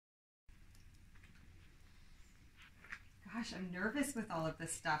Gosh, I'm nervous with all of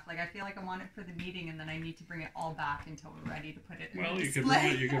this stuff. Like, I feel like I want it for the meeting, and then I need to bring it all back until we're ready to put it in the display.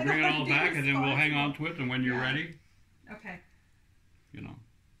 Well, you can bring it all back, and then we'll hang on to it, and when you're ready. Okay. You know,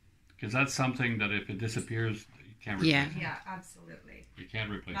 because that's something that if it disappears, you can't replace it. Yeah, absolutely. You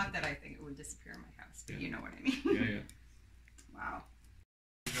can't replace it. Not that I think it would disappear in my house, but you know what I mean. Yeah. Wow.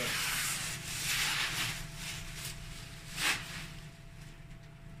 Good.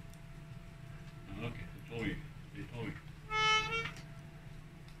 Okay, they told me.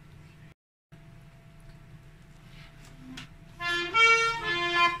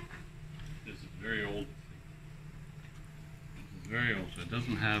 This is very old. This is very old, so it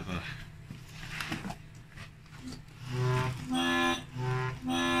doesn't have a...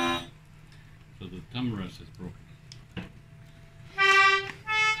 So the thumb rest is broken.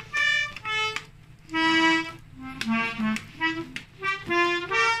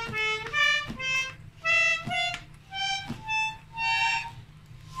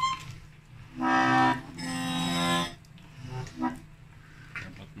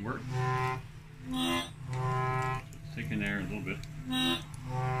 Work. It's sticking there a little bit.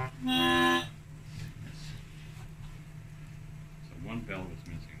 Yes. So one bell was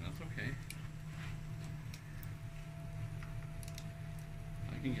missing. That's okay.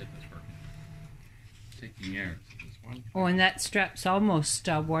 I can get this working. It's taking air. So this one. Oh, and that strap's almost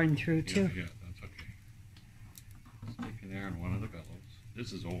worn through too. Yeah, that's okay. It's taking air in one of the bellows.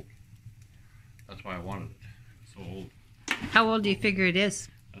 This is old. That's why I wanted it. It's so old. How old do you figure it is?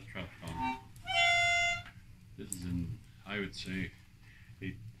 That's trapped on. This is in, I would say,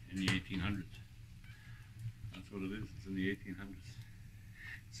 in the 1800s. That's what it is. It's in the 1800s.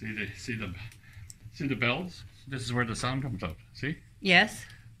 See the bells? This is where the sound comes out. See? Yes.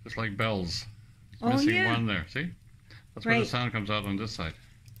 Just like bells. It's Oh, missing yeah. one there. See? That's where the sound comes out on this side.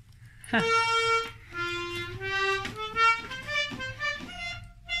 Huh.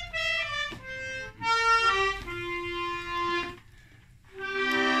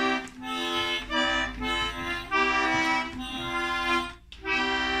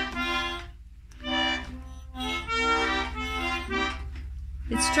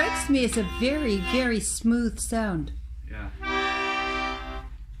 It strikes me as a very, very smooth sound. Yeah.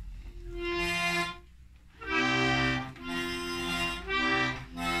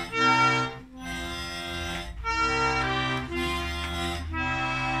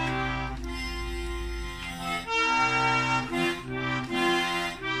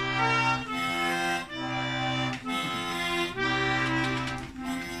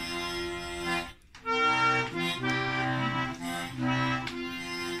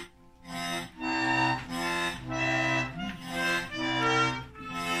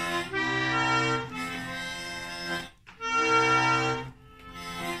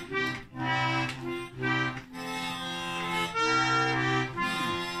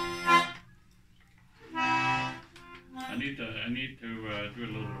 I need to do a little bit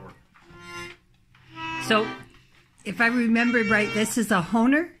of work. So, if I remember right, this is a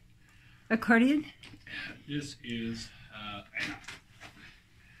Hohner accordion? This is,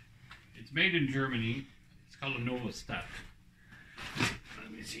 it's made in Germany. It's called a Nova Stat.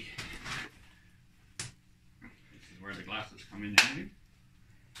 Let me see. This is where the glasses come in handy.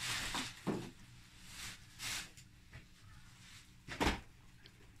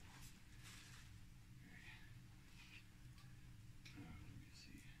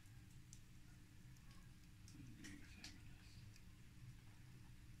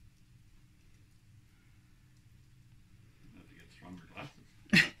 Stronger glasses.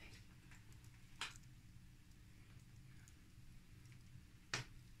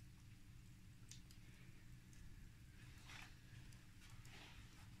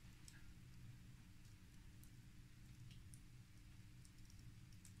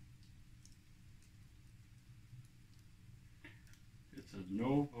 It's a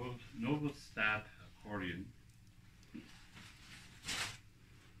Nova Stat accordion.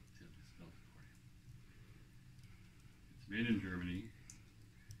 Made in Germany.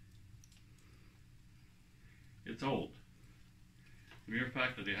 It's old. The mere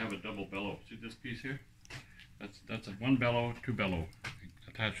fact that they have a double bellow. See this piece here? That's a one bellow, two bellow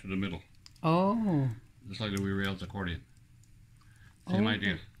attached to the middle. Oh. Just like Louis Reale's accordion. Same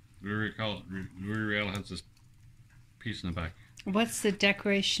idea. Louis Reale has this piece in the back. What's the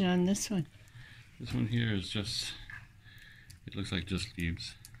decoration on this one? This one here is just, it looks like just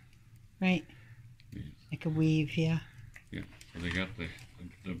leaves. Right. Leaves. Like a weave, yeah. Yeah, so they got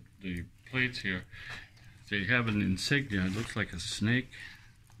the plates here. They have an insignia. It looks like a snake.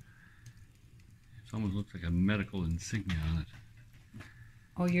 It almost looks like a medical insignia on it.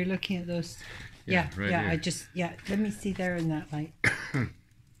 Oh, you're looking at those. Yeah, right yeah. here. Let me see there in that light.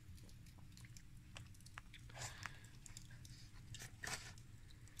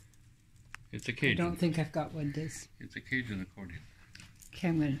 It's a I Cajun. don't think I've got one. This. It's a Cajun accordion. Okay,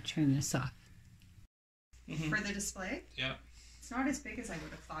 I'm going to turn this off. For the display? Yeah. It's not as big as I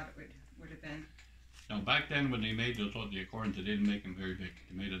would have thought it would have been. Now back then when they made those the accordions, they didn't make them very big.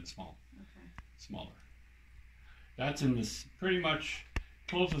 They made it small. Okay. Smaller. That's in this pretty much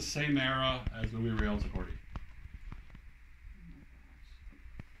close to the same era as Louis Rail's accordion. Oh my gosh.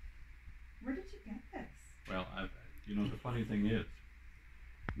 Where did you get this? Well, the funny thing is,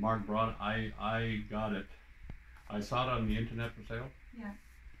 Mark brought it. I got it. I saw it on the internet for sale. Yeah.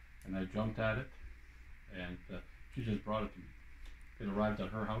 And I jumped at it, and she just brought it to me. It arrived at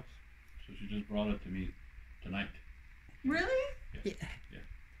her house, so she just brought it to me tonight. Really? Yeah.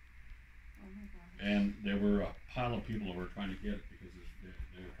 Oh my gosh. And there were a pile of people who were trying to get it because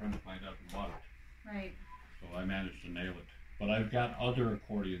they were trying to find out who bought it. Right. So I managed to nail it. But I've got other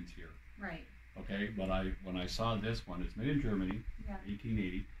accordions here. Right. Okay, but when I saw this one, it's made in Germany, Yeah.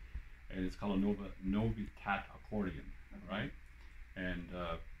 1880, and it's called a Novitat accordion, right? And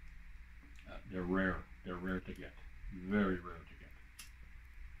they're rare. They're rare to get. Very rare to get.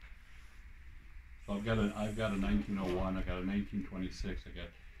 So I've got a 1901. I got a 1926. I got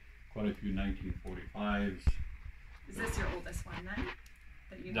quite a few 1945s. Is this your oldest one then?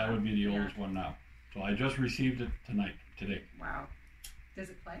 That would be the oldest one now. So I just received it today. Wow. Does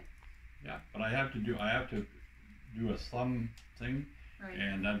it play? Yeah, but I have to do a thumb thing, Right.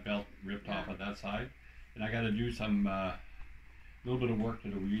 and that belt ripped off at that side, and I got to do some little bit of work to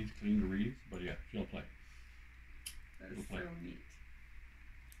the reeds, clean the reeds. But yeah, she'll play. That is It'll play. so neat.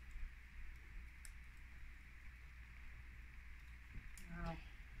 Wow.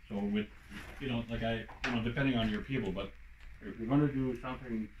 So with depending on your people, but if you're going to do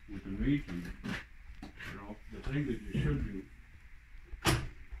something with the region, the thing that you should do,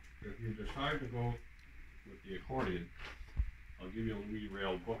 if you decide to go with the accordion, I'll give you a Louis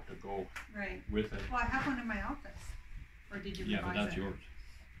Rail book to go Right. with it. Well, I have one in my office. Or did you Yeah, but revise that's it? yours.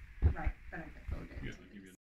 Right, but I could vote it. Yeah.